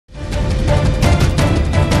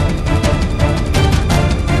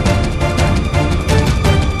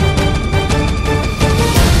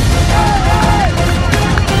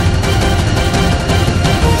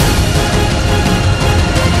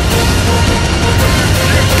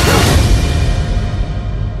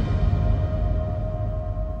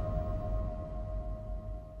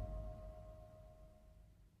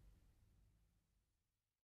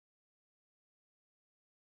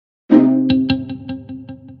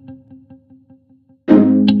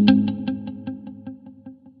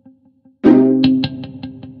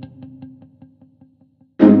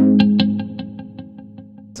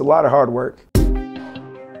a lot of hard work.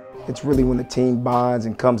 It's really when the team bonds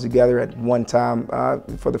and comes together at one time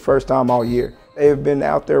for the first time all year. They have been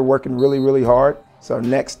out there working really, really hard. It's our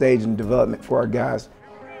next stage in development for our guys.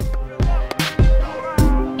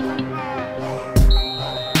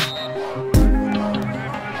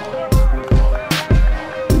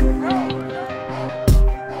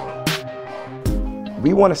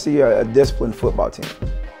 We want to see a disciplined football team.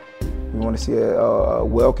 We want to see a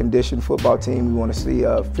well-conditioned football team. We want to see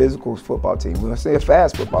a physical football team. We want to see a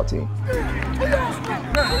fast football team.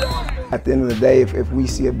 At the end of the day, if we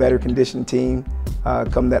see a better conditioned team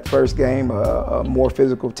come that first game, a more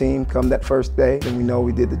physical team come that first day, then we know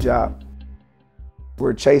we did the job.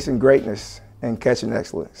 We're chasing greatness and catching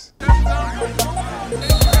excellence.